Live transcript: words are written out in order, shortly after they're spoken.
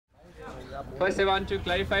First I want to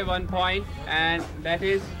clarify one point, and that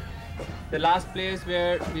is the last place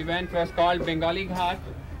where we went was called Bengali Ghat,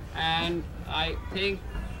 and I think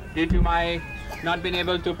due to my not being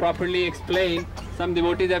able to properly explain, some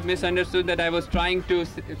devotees have misunderstood that I was trying to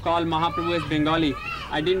call Mahaprabhu as Bengali.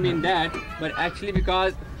 I didn't mean that, but actually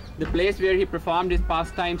because the place where he performed his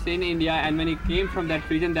pastimes in India, and when he came from that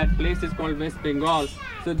region, that place is called West Bengal.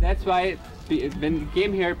 So that's why when he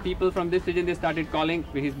came here, people from this region, they started calling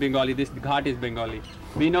his Bengali. This Ghat is Bengali.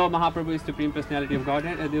 We know Mahaprabhu is Supreme Personality of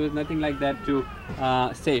Godhead, and there was nothing like that to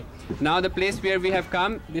say. Now the place where we have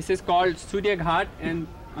come, this is called Sudhia Ghat, and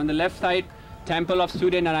on the left side, Temple of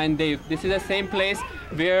Surya Narayan Dev. This is the same place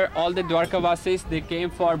where all the Dwarkavasis, they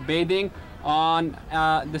came for bathing on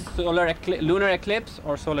the lunar eclipse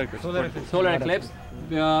or solar eclipse,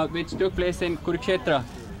 which took place in Kurukshetra.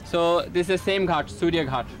 So this is the same Ghat, Surya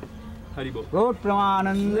Ghat. Haribol.